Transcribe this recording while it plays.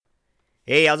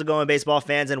Hey, how's it going, baseball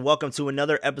fans? And welcome to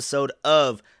another episode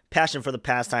of Passion for the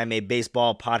Pastime, a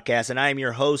baseball podcast. And I am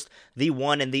your host, the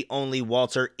one and the only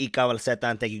Walter Icabal.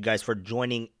 And thank you guys for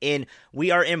joining in.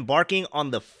 We are embarking on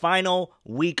the final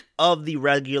week of the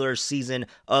regular season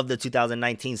of the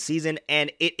 2019 season,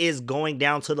 and it is going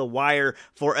down to the wire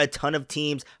for a ton of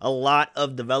teams. A lot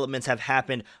of developments have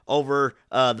happened over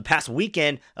the past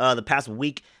weekend, the past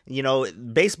week. You know,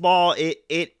 baseball,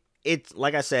 it's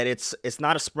like I said, it's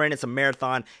not a sprint, it's a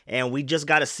marathon, and we just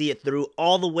got to see it through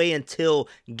all the way until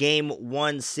game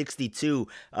 162.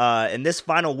 In this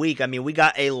final week, I mean, we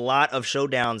got a lot of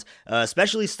showdowns,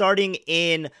 especially starting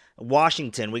in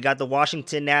Washington. We got the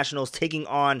Washington Nationals taking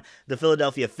on the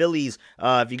Philadelphia Phillies.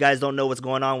 If you guys don't know what's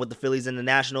going on with the Phillies and the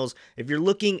Nationals, if you're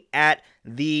looking at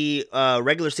the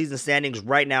regular season standings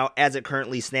right now as it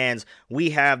currently stands,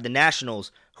 we have the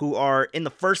Nationals, who are in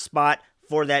the first spot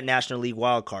for that National League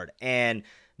wild card, and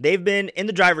they've been in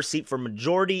the driver's seat for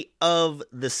majority of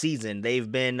the season.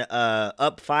 They've been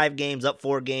up 5 games, up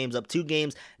 4 games, up 2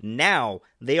 games. Now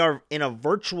they are in a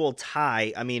virtual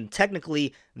tie. I mean,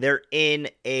 technically they're in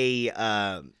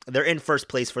first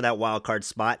place for that wild card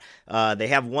spot. They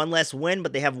have one less win,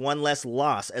 but they have one less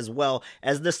loss, as well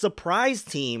as the surprise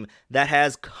team that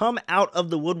has come out of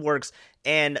the woodworks.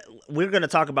 And we're going to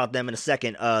talk about them in a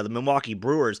second, the Milwaukee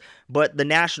Brewers. But the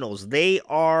Nationals, they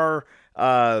are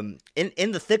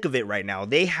in the thick of it right now.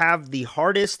 They have the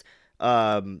hardest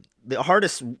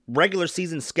regular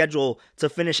season schedule to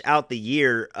finish out the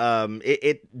year.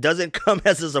 It doesn't come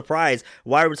as a surprise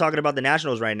why we're talking about the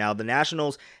Nationals right now. The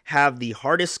Nationals have the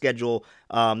hardest schedule.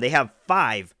 They have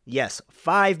 5, yes,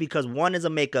 5, because one is a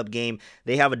makeup game.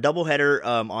 They have a doubleheader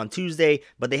on Tuesday,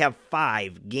 but they have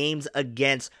 5 games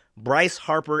against Bryce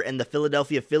Harper and the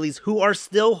Philadelphia Phillies, who are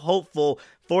still hopeful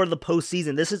for the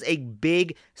postseason. This is a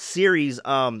big series.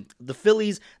 The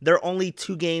Phillies, they're only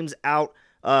 2 games out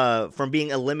from being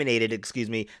eliminated.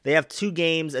 They have 2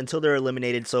 games until they're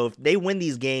eliminated. So if they win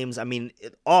these games, I mean,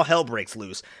 all hell breaks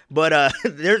loose. But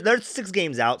they're 6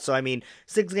 games out. So I mean,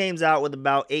 6 games out with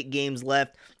about 8 games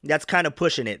left. That's kind of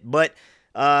pushing it. But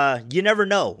you never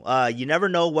know. You never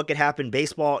know what could happen.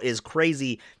 Baseball is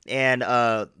crazy, and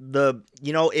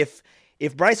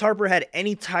if Bryce Harper had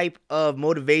any type of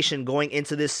motivation going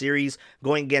into this series,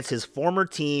 going against his former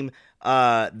team,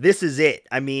 this is it.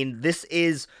 I mean, this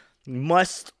is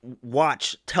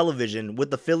must-watch television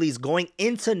with the Phillies going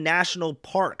into National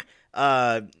Park.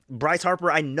 Bryce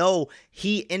Harper, I know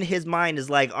he in his mind is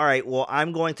like, all right, well,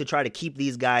 I'm going to try to keep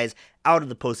these guys out of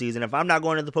the postseason. If I'm not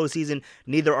going to the postseason,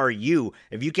 neither are you.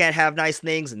 If you can't have nice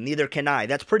things, neither can I.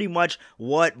 That's pretty much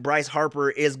what Bryce Harper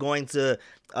is going to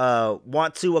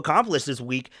want to accomplish this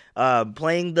week,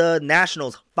 playing the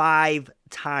Nationals 5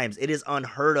 times. It is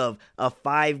unheard of, a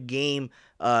 5-game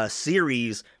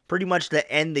series pretty much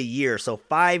to end the year. So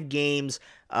 5 games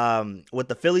with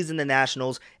the Phillies and the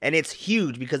Nationals, and it's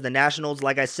huge because the Nationals,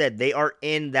 like I said, they are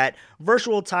in that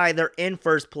virtual tie. They're in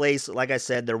first place. Like I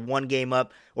said, they're 1 game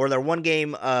up, or they're 1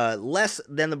 game less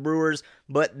than the Brewers,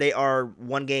 but they are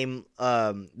 1 game,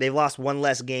 they've lost 1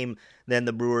 less game than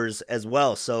the Brewers as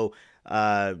well. So,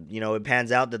 it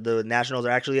pans out that the Nationals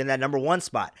are actually in that number 1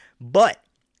 spot. But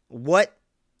what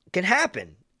can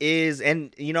happen is,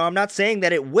 and I'm not saying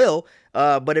that it will,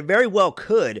 but it very well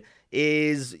could,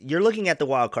 is you're looking at the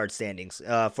wild card standings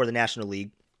for the National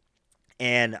League,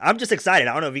 and I'm just excited.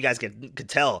 I don't know if you guys could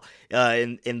tell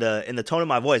in the tone of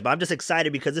my voice, but I'm just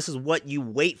excited because this is what you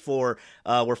wait for.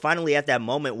 We're finally at that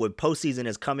moment where postseason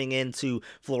is coming into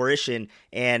flourishing,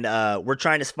 and we're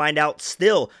trying to find out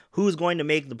still who's going to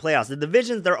make the playoffs. The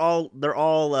divisions, they're all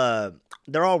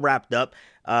wrapped up.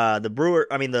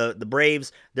 The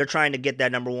Braves, they're trying to get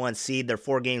that number 1 seed. They're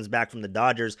 4 games back from the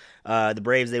Dodgers. The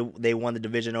Braves, they won the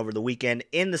division over the weekend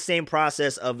in the same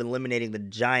process of eliminating the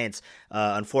Giants,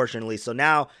 unfortunately. So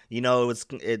now,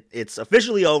 it's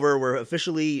officially over. We're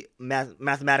officially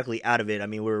mathematically out of it. I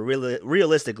mean, we're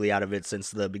realistically out of it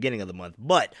since the beginning of the month.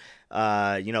 But,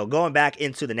 going back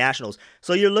into the Nationals.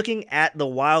 So you're looking at the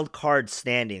wild card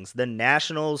standings. The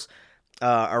Nationals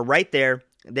are right there.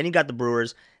 Then you got the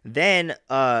Brewers. Then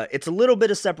it's a little bit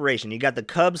of separation. You got the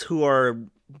Cubs, who are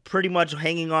pretty much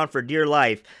hanging on for dear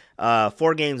life,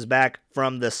 4 games back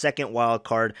from the second wild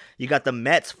card. You got the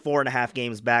Mets 4.5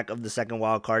 games back of the second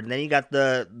wild card, and then you got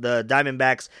the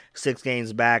Diamondbacks 6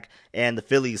 games back, and the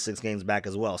Phillies 6 games back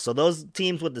as well. So those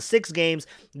teams with the 6 games,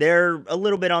 they're a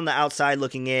little bit on the outside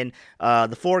looking in.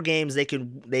 The 4 games, they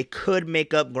could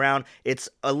make up ground. It's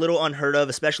a little unheard of,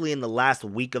 especially in the last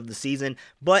week of the season.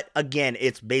 But again,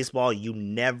 it's baseball. You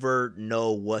never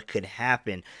know what could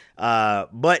happen.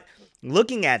 But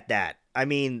looking at that, I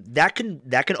mean, that can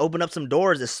open up some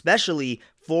doors, especially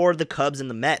for the Cubs and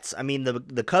the Mets. I mean,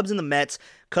 the Cubs and the Mets.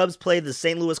 Cubs played the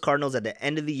St. Louis Cardinals at the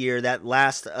end of the year, that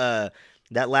last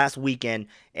weekend.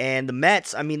 And the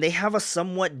Mets, I mean, they have a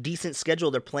somewhat decent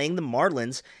schedule. They're playing the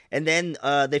Marlins, and then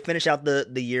they finish out the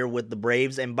year with the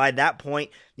Braves. And by that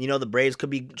point, the Braves could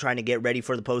be trying to get ready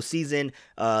for the postseason.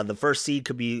 The first seed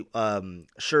could be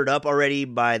shored up already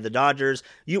by the Dodgers.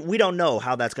 We don't know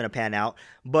how that's going to pan out,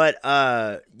 but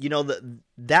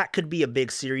that could be a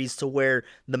big series to where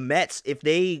the Mets, if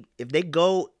they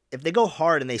go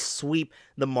hard and they sweep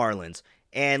the Marlins,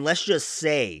 and let's just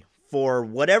say for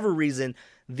whatever reason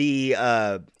the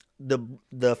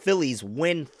Phillies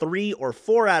win 3 or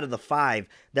 4 out of the 5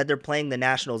 that they're playing the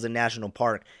Nationals in National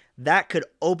Park, that could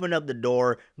open up the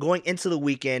door going into the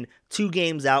weekend. 2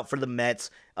 games out for the Mets.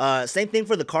 Same thing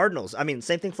for the Cardinals. I mean,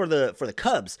 same thing for the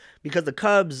Cubs, because the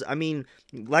Cubs, I mean,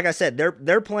 like I said,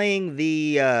 they're playing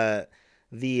the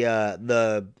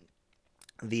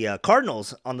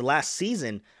Cardinals on the last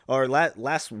season, or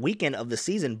last weekend of the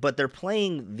season, but they're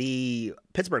playing the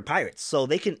Pittsburgh Pirates, so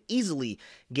they can easily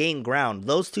gain ground.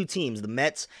 Those 2 teams, the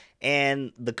Mets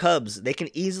and the Cubs, they can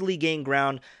easily gain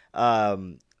ground,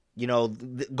 going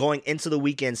into the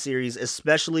weekend series,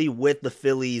 especially with the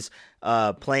Phillies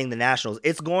playing the Nationals.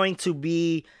 It's going to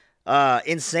be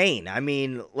insane. I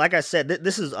mean, like I said,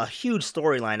 this is a huge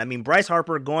storyline. I mean, Bryce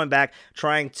Harper going back,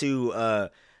 trying to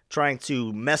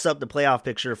mess up the playoff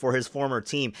picture for his former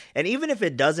team. And even if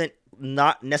it doesn't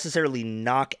not necessarily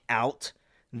knock out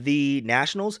the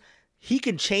Nationals, he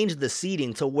can change the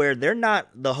seeding to where they're not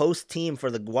the host team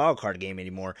for the wild card game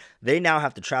anymore. They now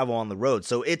have to travel on the road.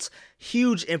 So it's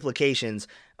huge implications.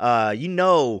 That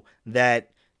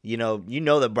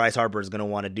Bryce Harper is going to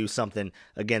want to do something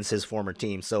against his former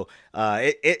team. So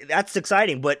that's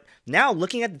exciting. But now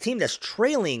looking at the team that's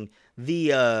trailing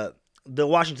the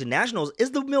Washington Nationals is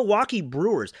the Milwaukee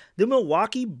Brewers. The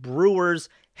Milwaukee Brewers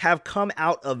have come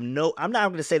out of I'm not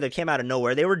going to say they came out of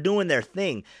nowhere. They were doing their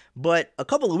thing. But a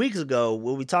couple of weeks ago,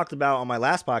 what we talked about on my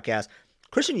last podcast,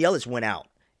 Christian Yelich went out.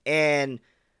 And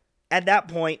at that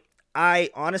point, I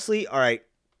honestly,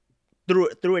 threw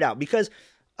it out. Because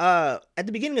at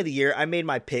the beginning of the year, I made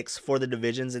my picks for the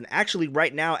divisions. And actually,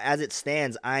 right now, as it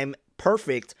stands, I'm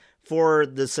perfect for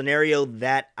the scenario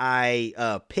that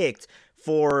I picked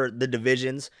for the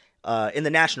divisions in the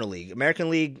National League.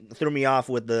 American League threw me off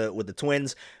with the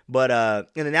Twins, but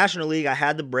in the National League, I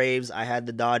had the Braves, I had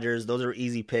the Dodgers. Those are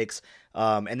easy picks.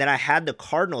 And then I had the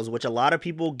Cardinals, which a lot of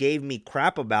people gave me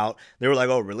crap about. They were like,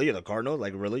 "Oh, really? You're the Cardinals?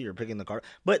 Like, really? You're picking the Cardinals?"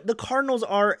 But the Cardinals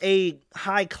are a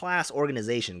high-class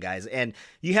organization, guys. And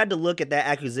you had to look at that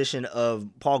acquisition of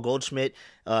Paul Goldschmidt,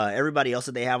 everybody else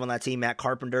that they have on that team, Matt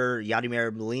Carpenter,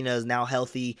 Yadier Molina is now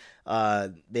healthy.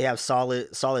 They have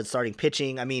solid starting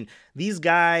pitching. I mean, these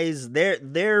guys,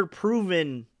 they're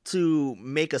proven to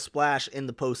make a splash in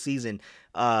the postseason.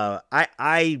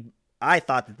 I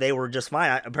thought that they were just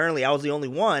fine. Apparently, I was the only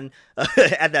one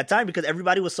at that time because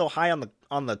everybody was so high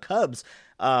on the Cubs.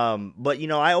 But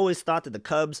I always thought that the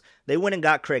Cubs, they went and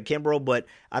got Craig Kimbrell, but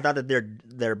I thought that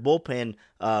their bullpen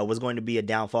was going to be a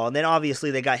downfall. And then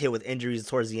obviously they got hit with injuries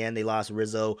towards the end. They lost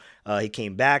Rizzo. He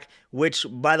came back, which,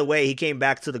 by the way, he came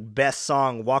back to the best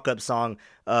walk-up song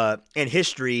in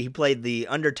history. He played the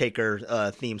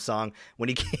Undertaker theme song when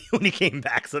he came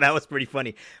back, so that was pretty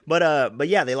funny. But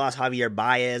yeah, they lost Javier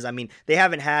Baez. I mean, they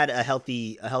haven't had a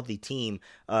healthy team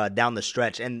down the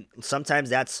stretch, and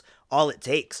sometimes that's all it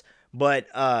takes. But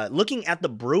looking at the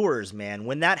Brewers, man,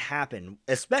 when that happened,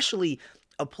 especially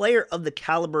a player of the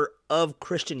caliber of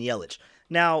Christian Yelich.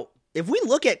 Now, if we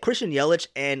look at Christian Yelich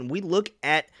and we look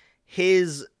at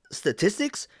his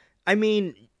statistics, I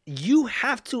mean, you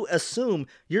have to assume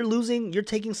you're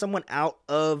taking someone out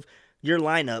of your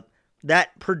lineup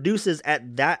that produces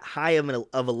at that high of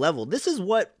a level. This is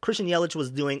what Christian Yelich was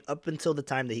doing up until the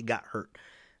time that he got hurt.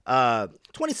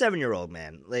 27-year-old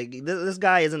man. Like, this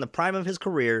guy is in the prime of his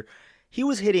career. He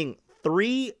was hitting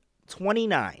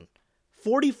 .329,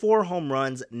 44 home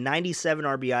runs, 97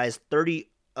 RBIs, 30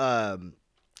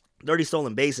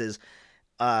 stolen bases.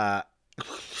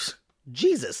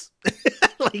 Jesus.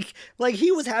 like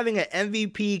he was having an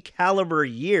MVP caliber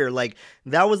year. Like,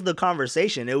 that was the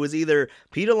conversation. It was either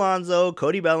Pete Alonso,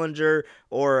 Cody Bellinger,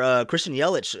 or Christian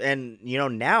Yelich. And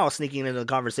now sneaking into the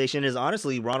conversation is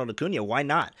honestly Ronald Acuna. Why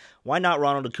not? Why not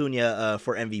Ronald Acuna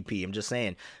for MVP? I'm just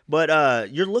saying.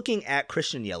 But you're looking at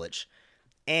Christian Yelich,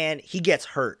 and he gets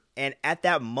hurt. And at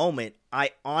that moment,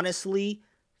 I honestly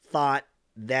thought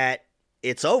that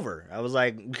it's over. I was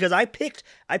like, because I picked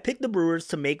the Brewers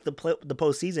to make the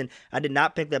postseason. I did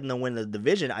not pick them to win the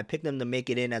division. I picked them to make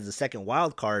it in as the second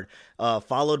wild card,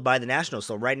 followed by the Nationals.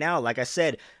 So right now, like I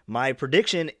said, my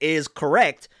prediction is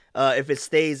correct if it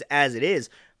stays as it is.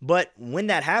 But when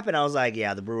that happened, I was like,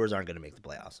 yeah, the Brewers aren't going to make the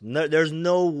playoffs. No, there's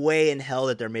no way in hell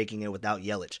that they're making it without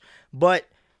Yelich. But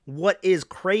what is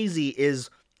crazy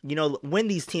is, when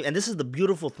these teams, and this is the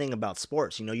beautiful thing about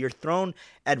sports, you're thrown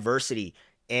adversity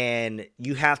and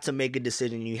you have to make a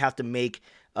decision. You have to make,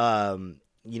 you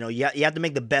have to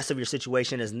make the best of your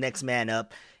situation as next man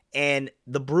up. And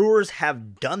the Brewers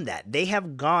have done that. They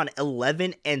have gone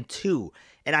 11-2,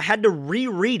 and I had to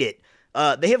reread it.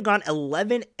 They have gone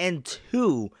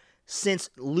 11-2 since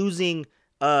losing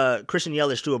Christian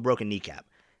Yelich to a broken kneecap.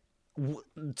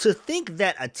 To think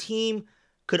that a team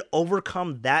could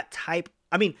overcome that type,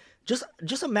 I mean, just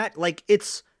imagine, like,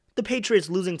 it's the Patriots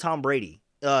losing Tom Brady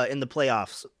in the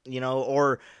playoffs,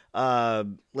 or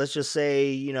let's just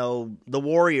say, the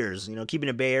Warriors, keeping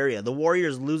it Bay Area, the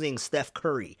Warriors losing Steph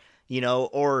Curry,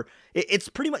 or it's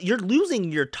pretty much, you're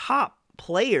losing your top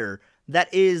player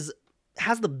that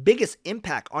has the biggest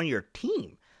impact on your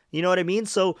team. You know what I mean?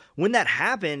 So when that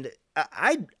happened,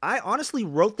 I honestly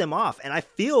wrote them off, and I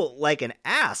feel like an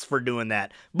ass for doing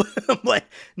that. But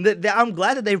I'm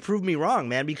glad that they proved me wrong,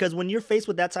 man, because when you're faced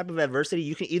with that type of adversity,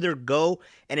 you can either go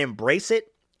and embrace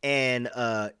it and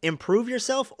improve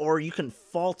yourself, or you can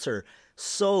falter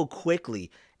so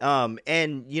quickly. And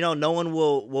no one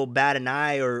will bat an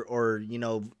eye or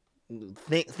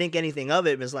think anything of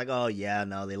it. It's like, oh yeah,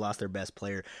 no, they lost their best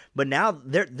player, but now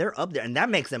they're up there, and that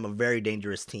makes them a very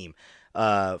dangerous team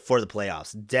for the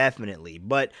playoffs, definitely.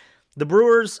 But the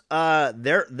Brewers,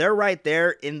 they're right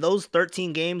there in those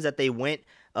 13 games that they went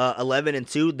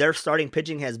 11-2. Their starting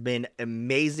pitching has been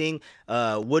amazing.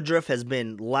 Woodruff has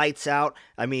been lights out.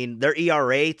 I mean, their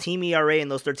team ERA in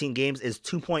those 13 games is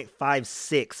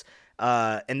 2.56.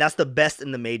 And that's the best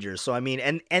in the majors. So, I mean,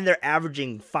 and they're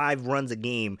averaging 5 runs a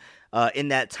game in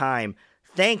that time,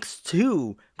 thanks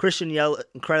to Christian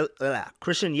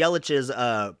Yelich's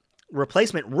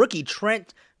replacement rookie,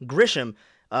 Trent Grisham.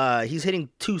 He's hitting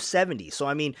 270. So,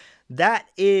 I mean, that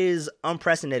is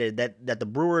unprecedented that the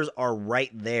Brewers are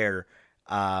right there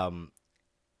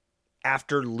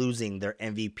after losing their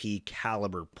MVP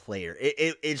caliber player.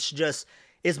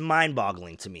 It's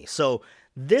mind-boggling to me. So,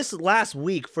 this last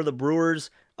week for the Brewers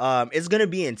is going to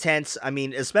be intense. I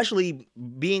mean, especially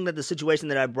being that the situation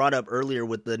that I brought up earlier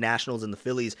with the Nationals and the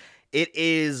Phillies,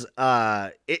 it's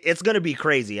going to be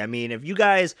crazy. I mean, if you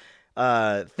guys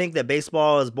think that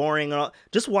baseball is boring,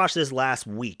 just watch this last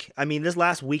week. I mean, this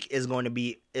last week is going to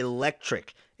be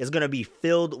electric. It's going to be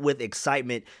filled with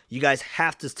excitement. You guys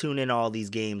have to tune in all these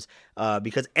games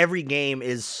because every game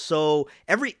is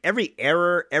every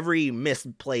error, every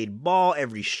misplayed ball,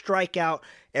 every strikeout,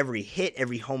 every hit,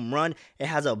 every home run, it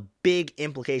has a big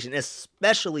implication,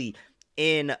 especially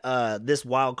in this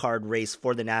wild card race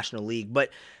for the National League.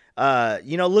 But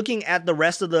looking at the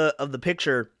rest of the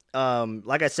picture,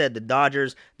 like I said, the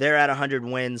Dodgers, they're at 100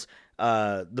 wins.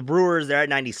 The Brewers, they're at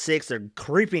 96. They're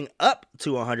creeping up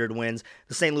to 100 wins.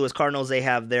 The St. Louis Cardinals, they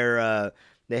have their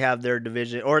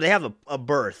division, or they have a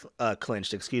berth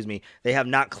clinched. Excuse me. They have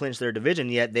not clinched their division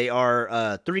yet. They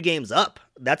are 3 games up.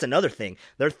 That's another thing.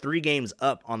 They're 3 games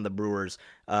up on the Brewers.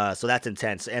 So that's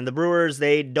intense. And the Brewers,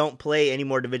 they don't play any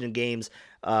more division games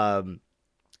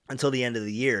until the end of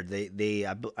the year.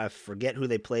 I forget who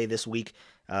they play this week.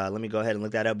 Let me go ahead and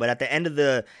look that up. But at the end of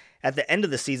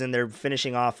the season, they're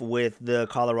finishing off with the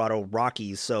Colorado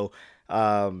Rockies. So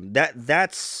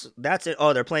that's it.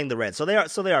 Oh, they're playing the Reds. So they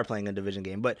are playing a division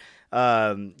game. But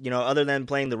other than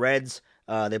playing the Reds,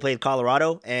 they played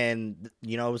Colorado, and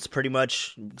it's pretty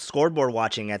much scoreboard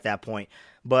watching at that point.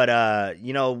 But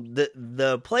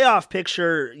the playoff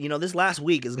picture, this last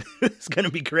week is going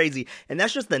to be crazy, and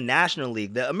that's just the National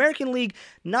League. The American League,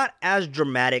 not as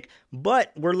dramatic,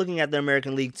 but we're looking at the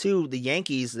American League too. The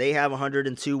Yankees, they have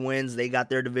 102 wins. They got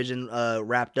their division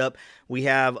wrapped up. We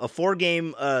have a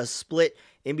 4-game split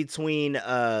in between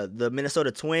the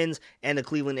Minnesota Twins and the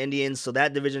Cleveland Indians. So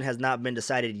that division has not been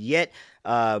decided yet.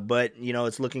 But,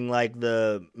 it's looking like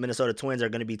the Minnesota Twins are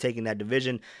going to be taking that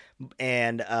division.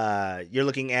 And you're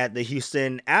looking at the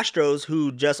Houston Astros,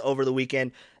 who just over the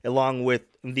weekend, along with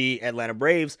the Atlanta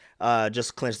Braves,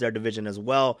 just clinched their division as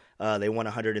well. They won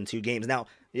 102 games. Now,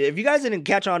 if you guys didn't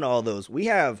catch on to all those, we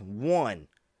have 1,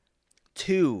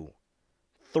 2,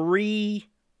 3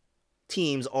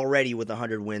 teams already with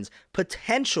 100 wins.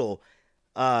 Potential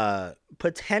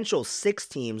 6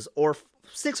 teams, or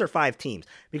 6 or 5 teams,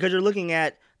 because you're looking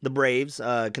at the Braves.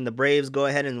 Can the Braves go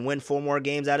ahead and win 4 more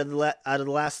games out of the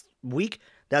last week?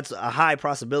 That's a high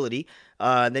possibility.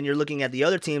 Then you're looking at the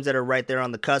other teams that are right there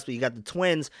on the cusp. You got the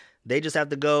Twins. They just have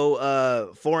to go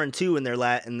 4-2 in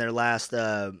their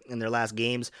last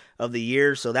games of the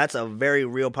year, so that's a very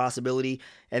real possibility.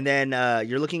 And then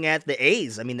you're looking at the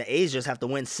A's. I mean, the A's just have to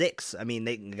win 6. I mean,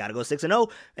 they got to go 6-0,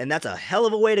 and that's a hell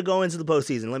of a way to go into the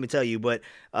postseason, let me tell you. But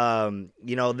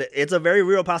it's a very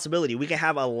real possibility. We can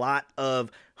have a lot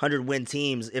of 100-win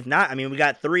teams. If not, I mean, we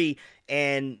got 3.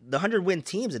 And the 100-win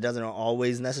teams, it doesn't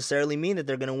always necessarily mean that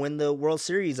they're going to win the World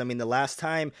Series. I mean, the last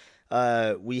time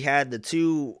we had the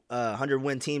 2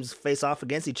 100-win teams face off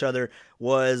against each other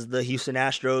was the Houston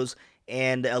Astros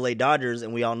and the LA Dodgers,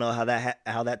 and we all know how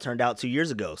that turned out 2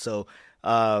 years ago. So,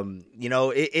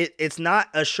 it's not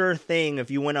a sure thing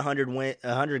if you win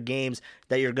 100 games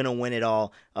that you're going to win it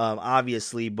all,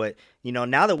 obviously. But,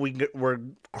 now that we're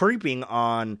creeping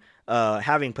on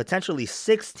having potentially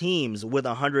 6 teams with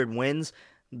 100 wins,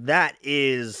 that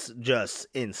is just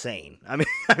insane. I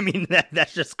mean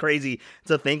that's just crazy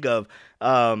to think of.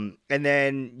 And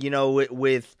then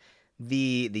with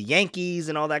the Yankees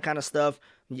and all that kind of stuff,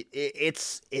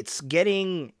 it's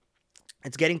getting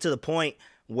to the point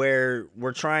where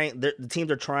the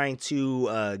teams are trying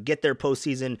to get their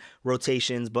postseason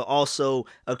rotations, but also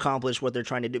accomplish what they're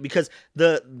trying to do. Because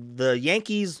the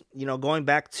Yankees, going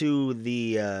back to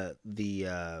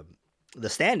the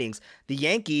standings, the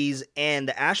Yankees and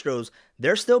the Astros,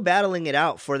 they're still battling it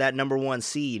out for that number 1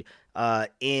 seed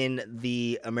in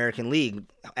the American League.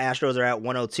 Astros are at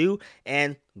 102,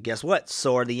 and guess what?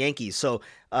 So are the Yankees. So,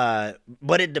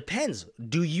 but it depends.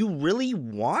 Do you really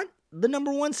want the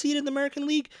number 1 seed in the American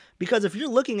League? Because if you're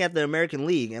looking at the American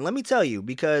League, and let me tell you,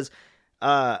 because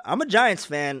I'm a Giants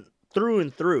fan through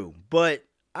and through, but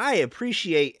I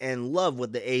appreciate and love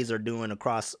what the A's are doing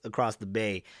across the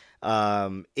Bay.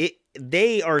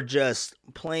 They are just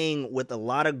playing with a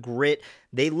lot of grit.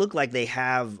 They look like they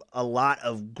have a lot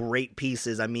of great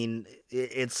pieces. I mean,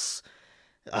 it's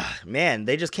man,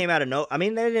 they just came out of no. I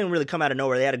mean, they didn't really come out of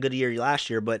nowhere. They had a good year last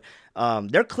year, but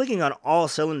they're clicking on all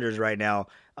cylinders right now.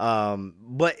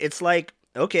 But it's like,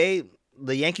 okay,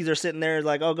 the Yankees are sitting there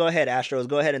like, oh, go ahead, Astros,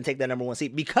 go ahead and take that number 1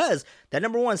 seed, because that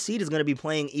number 1 seed is going to be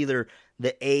playing either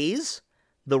the A's,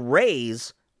 the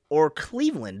Rays, or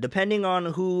Cleveland, depending on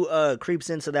who creeps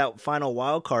into that final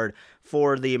wild card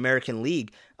for the American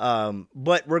League.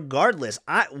 But regardless,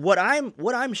 what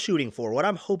I'm shooting for, what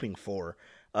I'm hoping for,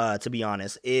 to be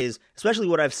honest, is, especially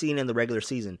what I've seen in the regular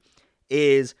season,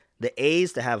 is the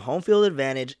A's to have home field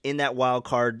advantage in that wild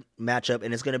card matchup,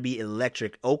 and it's going to be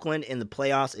electric. Oakland in the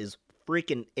playoffs is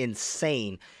freaking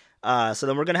insane. So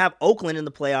then we're going to have Oakland in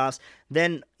the playoffs.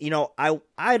 Then,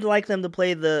 I'd like them to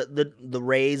play the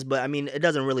Rays, but I mean, it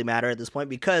doesn't really matter at this point,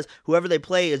 because whoever they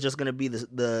play is just going to be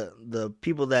the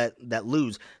people that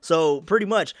lose. So pretty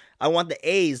much I want the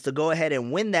A's to go ahead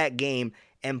and win that game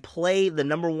and play the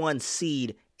number 1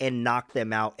 seed and knock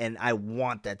them out. And I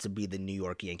want that to be the New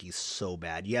York Yankees so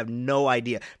bad. You have no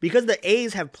idea, because the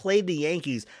A's have played the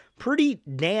Yankees pretty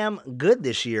damn good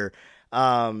this year.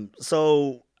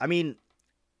 So, I mean,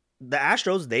 the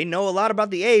Astros, they know a lot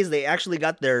about the A's. They actually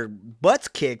got their butts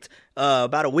kicked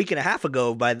about a week and a half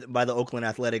ago by the Oakland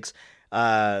Athletics.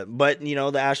 But, the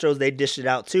Astros, they dished it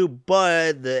out too,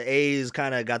 but the A's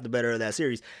kind of got the better of that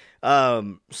series.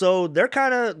 So they're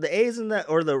kind of, the A's and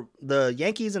the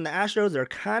Yankees and the Astros, they're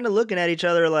kind of looking at each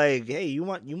other like, hey, you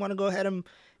want to go ahead and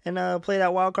play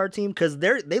that wild card team? Because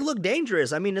they look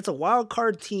dangerous. I mean, it's a wild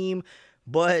card team,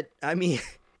 but I mean,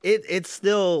 it's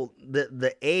still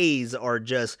the A's are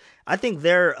just, I think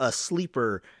they're a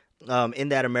sleeper in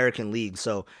that American League.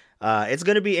 So it's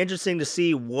going to be interesting to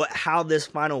see how this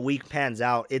final week pans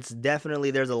out. It's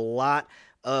definitely, there's a lot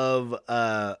of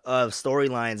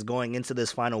storylines going into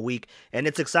this final week, and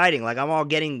it's exciting. Like, I'm all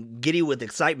getting giddy with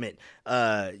excitement.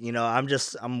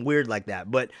 I'm weird like that.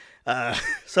 But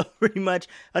so pretty much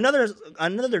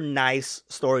another nice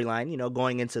storyline,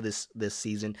 going into this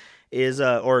season is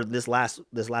or this last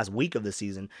week of the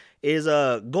season is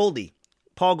Goldie.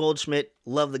 Paul Goldschmidt,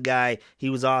 love the guy. He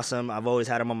was awesome. I've always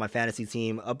had him on my fantasy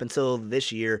team up until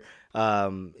this year.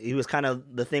 He was kind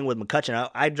of the thing with McCutchen.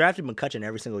 I drafted McCutchen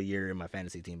every single year in my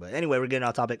fantasy team. But anyway, we're getting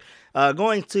off topic.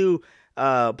 Going to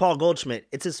Paul Goldschmidt,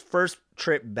 it's his first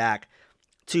trip back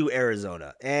to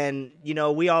Arizona. And,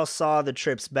 we all saw the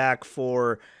trips back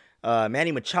for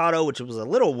Manny Machado, which was a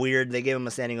little weird. They gave him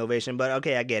a standing ovation, but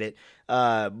okay, I get it.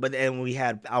 But then we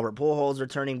had Albert Pujols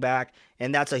returning back,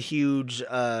 and that's a huge,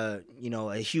 a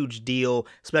huge deal,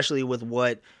 especially with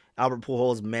what Albert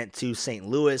Pujols meant to St.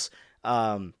 Louis.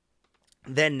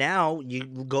 Then now you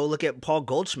go look at Paul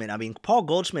Goldschmidt. I mean, Paul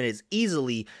Goldschmidt is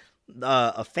easily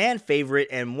a fan favorite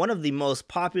and one of the most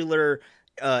popular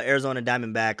Arizona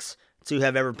Diamondbacks to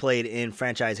have ever played in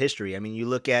franchise history. I mean, you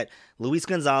look at Luis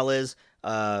Gonzalez,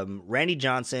 Randy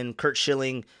Johnson, Kurt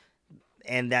Schilling,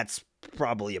 and that's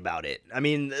probably about it. I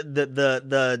mean,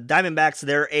 the Diamondbacks,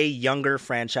 they're a younger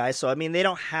franchise, so I mean they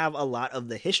don't have a lot of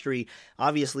the history.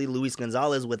 Obviously, Luis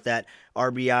Gonzalez with that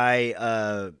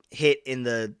RBI hit in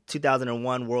the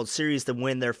 2001 World Series to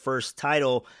win their first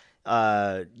title.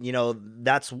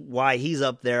 That's why he's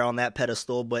up there on that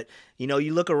pedestal. But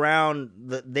you look around,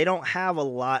 they don't have a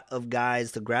lot of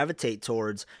guys to gravitate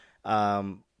towards.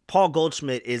 Paul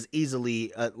Goldschmidt is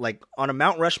easily like on a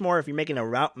Mount Rushmore. If you're making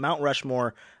a Mount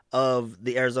Rushmore of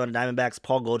the Arizona Diamondbacks,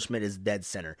 Paul Goldschmidt is dead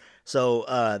center. So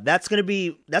that's gonna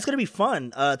be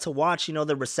fun to watch.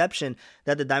 The reception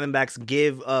that the Diamondbacks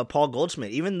give Paul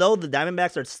Goldschmidt, even though the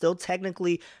Diamondbacks are still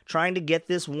technically trying to get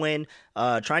this win,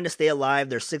 trying to stay alive.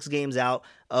 They're 6 games out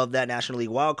of that National League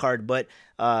wild card, but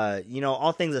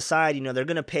all things aside, they're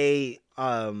gonna pay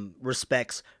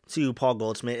respects to Paul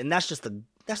Goldschmidt, and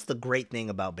that's the great thing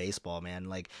about baseball, man.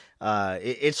 Like,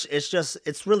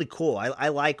 it's really cool. I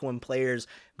like when players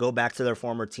go back to their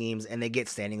former teams and they get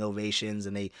standing ovations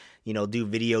and they, do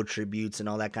video tributes and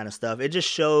all that kind of stuff. It just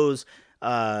shows,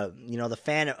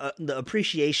 the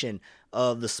appreciation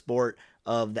of the sport,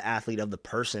 of the athlete, of the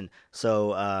person.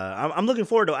 So I'm looking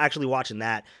forward to actually watching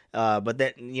that. But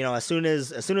that as soon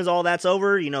as all that's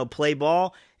over, play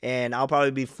ball, and I'll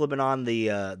probably be flipping on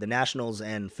the Nationals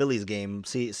and Phillies game,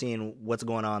 seeing what's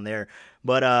going on there.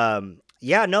 But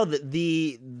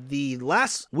the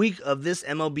last week of this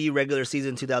MLB regular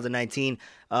season 2019,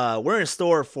 we're in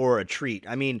store for a treat.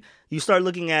 I mean, you start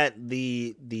looking at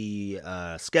the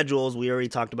schedules. We already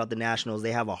talked about the Nationals.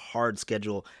 They have a hard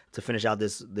schedule to finish out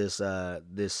this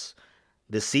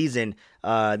season.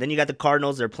 Then you got the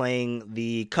Cardinals. They're playing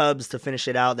the Cubs to finish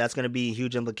it out. That's going to be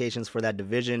huge implications for that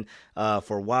division,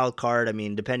 for wild card. I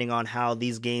mean, depending on how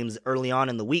these games early on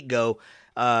in the week go.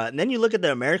 And then you look at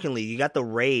the American League. You got the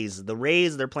Rays. The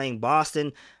Rays, they're playing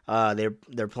Boston.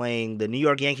 They're playing the New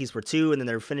York Yankees for 2, and then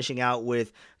they're finishing out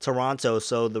with Toronto.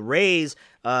 So the Rays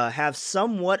have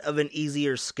somewhat of an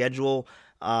easier schedule,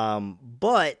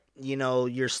 but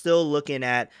you're still looking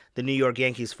at the New York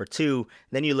Yankees for 2.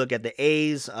 Then you look at the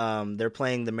A's. They're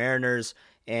playing the Mariners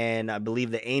and I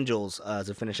believe the Angels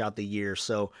to finish out the year.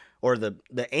 So, or the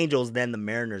Angels, then the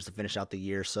Mariners to finish out the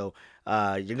year. So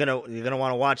you're gonna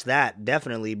want to watch that,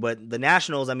 definitely. But the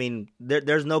Nationals, I mean,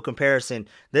 there's no comparison.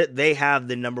 They have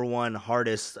the number one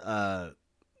hardest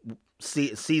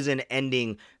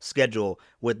season-ending schedule,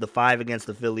 with the 5 against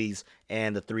the Phillies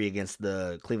and the 3 against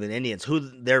the Cleveland Indians, who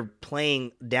they're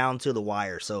playing down to the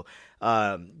wire. So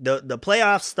the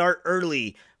playoffs start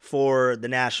early for the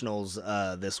Nationals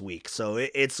this week, so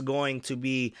it's going to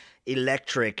be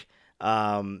electric.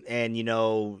 I'm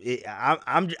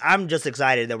just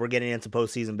excited that we're getting into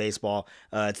postseason baseball.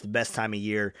 It's the best time of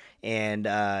year, and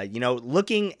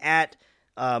looking at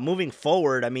moving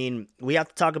forward, I mean, we have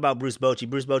to talk about Bruce Bochy.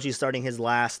 Bruce Bochy is starting his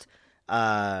last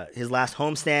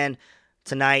homestand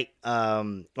tonight,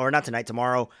 or not tonight,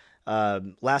 tomorrow.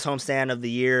 Last homestand of the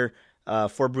year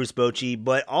for Bruce Bochy.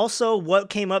 But also, what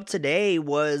came up today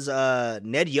was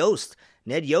Ned Yost.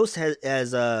 Ned Yost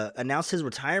has announced his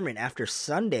retirement after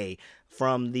Sunday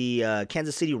from the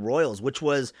Kansas City Royals, which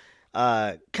was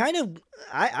kind of,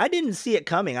 I didn't see it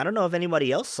coming. I don't know if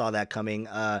anybody else saw that coming.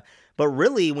 But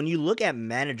really, when you look at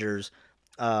managers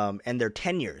and their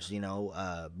tenures,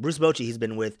 Bruce Bochy, he's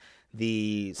been with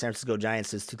the San Francisco Giants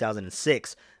since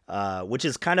 2006, which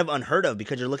is kind of unheard of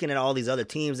because you're looking at all these other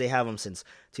teams. They have them since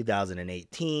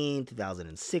 2018,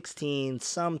 2016,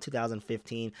 some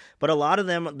 2015. But a lot of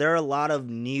them, there are a lot of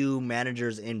new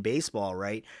managers in baseball,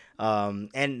 right?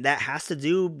 And that has to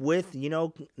do with,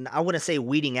 I wouldn't say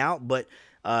weeding out, but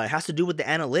it has to do with the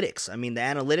analytics. I mean, the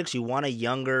analytics, you want a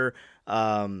younger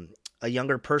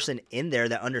person in there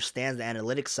that understands the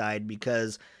analytics side,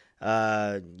 because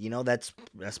that's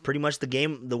pretty much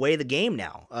the way of the game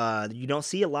now. You don't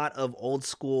see a lot of old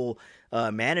school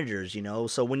managers,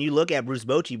 So when you look at Bruce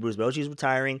Bochy's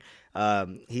retiring.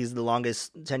 He's the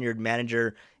longest tenured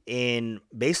manager in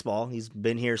baseball. He's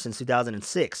been here since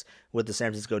 2006 with the San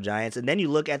Francisco Giants. And then you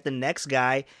look at the next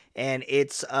guy, and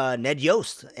it's Ned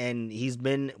Yost, and he's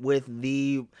been with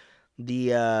the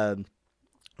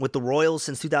Royals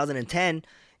since 2010.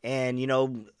 And,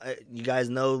 you guys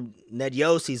know Ned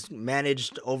Yost. He's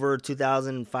managed over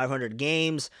 2,500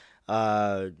 games.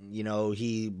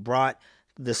 He brought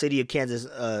the city of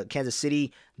Kansas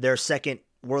City their second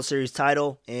World Series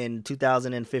title in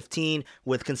 2015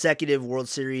 with consecutive World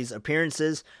Series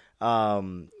appearances.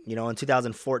 In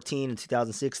 2014 and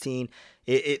 2016,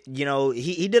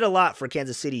 he did a lot for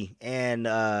Kansas City, and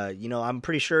I'm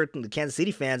pretty sure the Kansas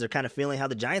City fans are kind of feeling how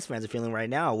the Giants fans are feeling right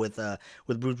now with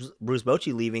Bruce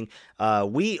Bochy leaving.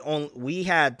 We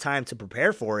had time to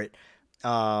prepare for it.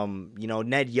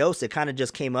 Ned Yost, it kind of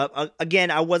just came up.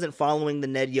 Again, I wasn't following the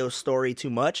Ned Yost story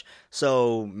too much,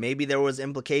 so maybe there was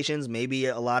implications. Maybe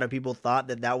a lot of people thought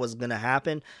that was going to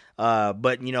happen.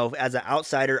 But as an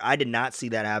outsider, I did not see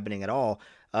that happening at all.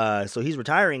 So he's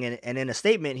retiring, and in a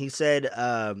statement, he said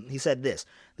this.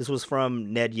 This was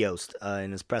from Ned Yost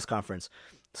in his press conference.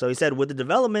 So he said, with the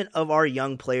development of our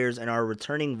young players and our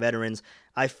returning veterans,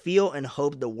 I feel and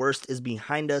hope the worst is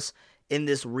behind us in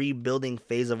this rebuilding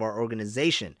phase of our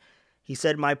organization. He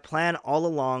said, my plan all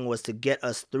along was to get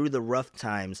us through the rough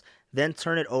times, then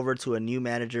turn it over to a new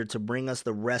manager to bring us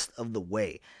the rest of the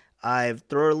way. I've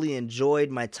thoroughly enjoyed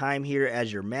my time here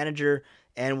as your manager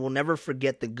and will never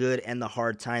forget the good and the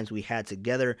hard times we had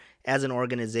together as an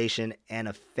organization and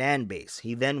a fan base.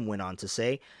 He then went on to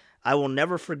say, I will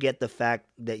never forget the fact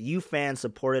that you fans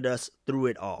supported us through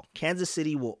it all. Kansas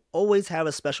City will always have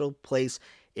a special place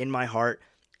in my heart,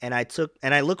 and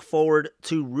I look forward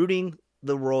to rooting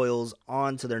the Royals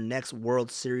on to their next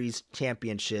World Series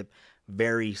championship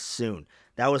very soon.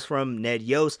 That was from Ned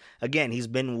Yost. Again, he's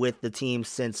been with the team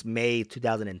since May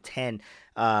 2010.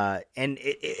 And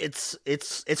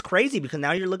it's crazy because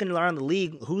now you're looking around the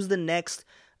league. Who's the next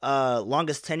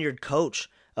longest tenured coach,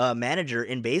 manager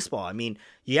in baseball? I mean,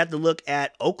 you have to look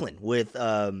at Oakland with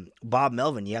Bob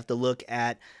Melvin. You have to look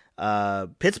at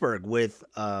Pittsburgh with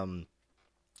Clint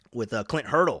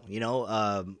Hurdle.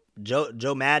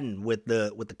 Joe Madden with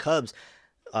the Cubs.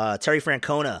 Terry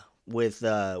Francona with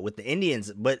the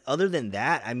Indians. But other than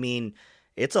that, I mean,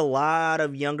 it's a lot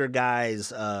of younger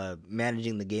guys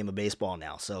managing the game of baseball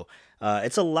now. So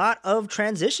it's a lot of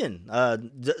transition.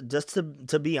 Just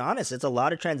to be honest, it's a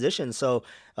lot of transition. So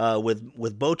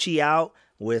with Bochy out,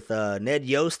 with Ned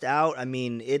Yost out, I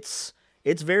mean, it's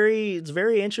very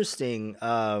interesting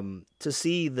to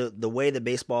see the way that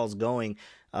baseball is going.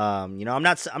 I'm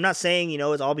not saying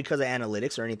it's all because of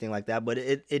analytics or anything like that, but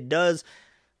it does.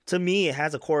 To me, it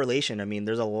has a correlation. I mean,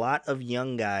 there's a lot of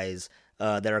young guys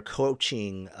that are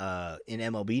coaching in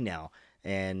MLB now,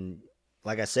 and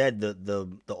like I said, the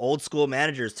old school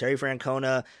managers, Terry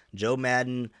Francona, Joe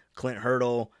Madden, Clint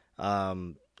Hurdle,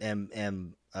 and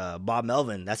Bob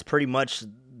Melvin. That's pretty much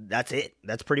it.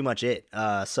 That's pretty much it.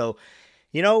 So,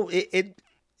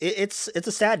 it's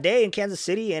a sad day in Kansas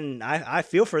City, and I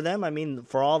feel for them. I mean,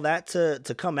 for all that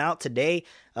to come out today,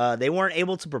 they weren't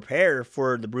able to prepare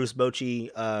for the Bruce Bochy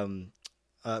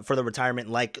for the retirement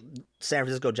like San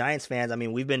Francisco Giants fans. I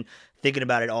mean, we've been thinking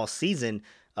about it all season.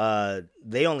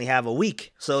 They only have a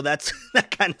week, so that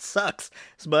kind of sucks.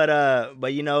 But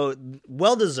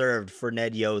well deserved for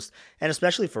Ned Yost, and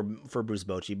especially for Bruce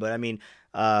Bochy. But I mean,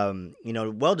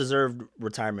 well deserved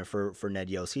retirement for Ned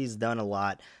Yost. He's done a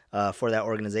lot for that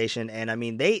organization, and I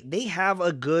mean, they have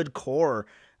a good core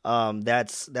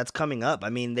that's coming up. I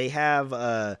mean, they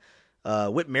have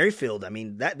Whit Merrifield. I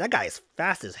mean, that guy is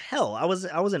fast as hell. I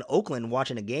was in Oakland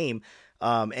watching a game,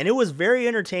 and it was very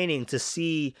entertaining to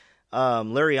see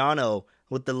Liriano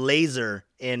with the laser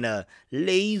in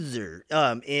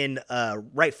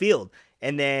right field,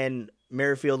 and then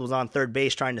Merrifield was on third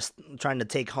base trying to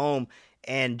take home,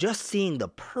 and just seeing the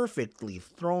perfectly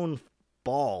thrown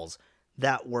balls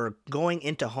that were going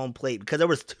into home plate, because there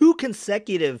was two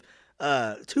consecutive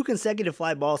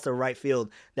fly balls to right field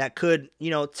that could,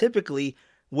 typically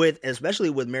especially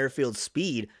with Merrifield's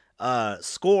speed,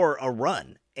 score a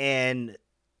run, and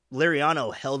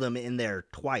Liriano held him in there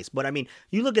twice. But I mean,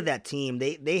 you look at that team,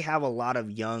 they have a lot of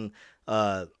young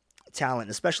talent,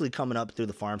 especially coming up through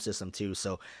the farm system too.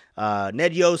 So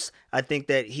Ned Yost, I think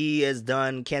that he has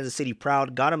done Kansas City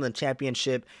proud, got him the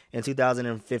championship in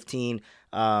 2015,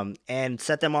 and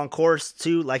set them on course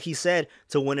to, like he said,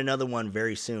 to win another one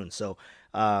very soon. So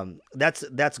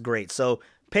that's great. So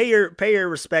pay your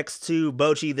respects to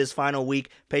Bochy this final week.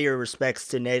 Pay your respects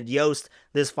to Ned Yost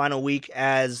this final week,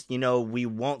 as we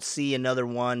won't see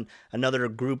another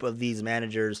group of these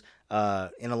managers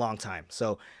in a long time.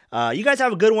 So you guys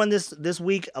have a good one this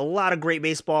week. A lot of great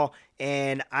baseball,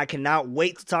 and I cannot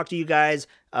wait to talk to you guys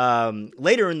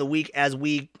later in the week as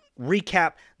we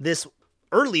recap this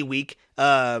early week,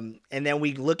 and then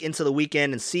we look into the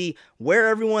weekend and see where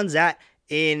everyone's at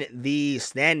in the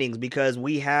standings, because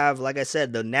we have, like I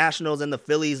said, the Nationals and the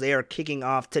Phillies. They are kicking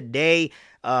off today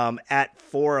at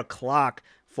 4:00.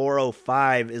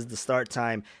 4:05 is the start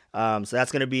time. So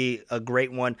that's going to be a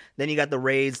great one. Then you got the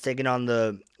Rays taking on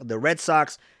the Red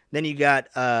Sox. Then you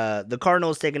got the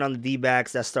Cardinals taking on the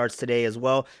D-backs. That starts today as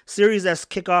well. Series that's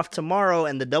kick off tomorrow,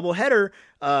 and the doubleheader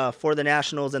for the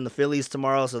Nationals and the Phillies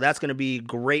tomorrow. So that's going to be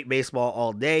great baseball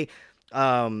all day.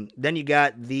 Then you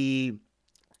got the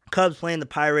Cubs playing the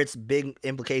Pirates. Big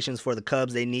implications for the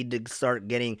Cubs. They need to start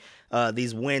getting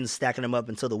these wins, stacking them up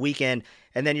until the weekend.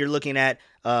 And then you're looking at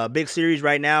a big series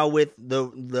right now with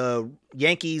the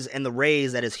Yankees and the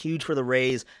Rays. That is huge for the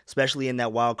Rays, especially in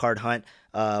that wild card hunt.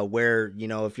 Where,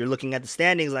 if you're looking at the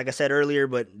standings, like I said earlier,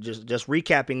 but just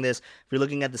recapping this, if you're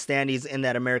looking at the standings in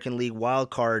that American League wild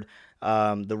card,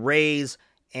 the Rays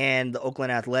and the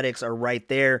Oakland Athletics are right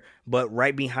there, but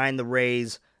right behind the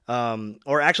Rays,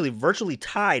 or actually virtually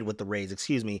tied with the Rays,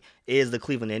 is the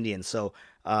Cleveland Indians. So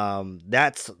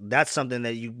that's something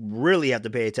that you really have to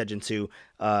pay attention to.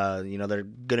 They're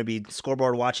going to be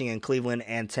scoreboard watching in Cleveland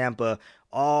and Tampa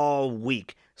all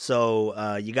week.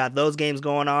 So you got those games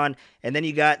going on, and then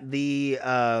you got the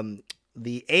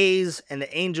A's and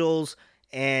the Angels,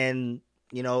 and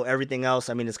everything else.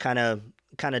 I mean, it's kind of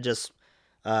just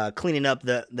cleaning up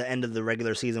the end of the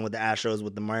regular season with the Astros,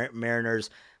 with the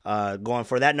Mariners going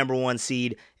for that number one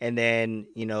seed, and then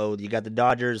you got the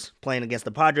Dodgers playing against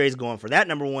the Padres going for that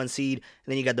number one seed,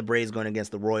 and then you got the Braves going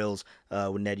against the Royals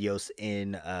with Ned Yost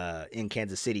in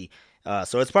Kansas City.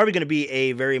 So it's probably going to be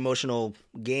a very emotional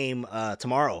game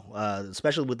tomorrow,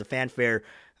 especially with the fanfare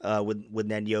with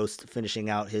Ned Yost finishing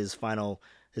out his final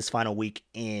week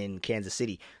in Kansas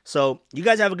City. So you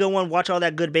guys have a good one. Watch all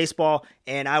that good baseball,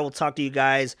 and I will talk to you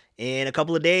guys in a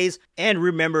couple of days. And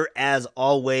remember, as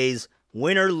always,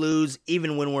 win or lose,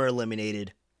 even when we're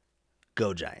eliminated,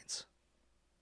 go Giants.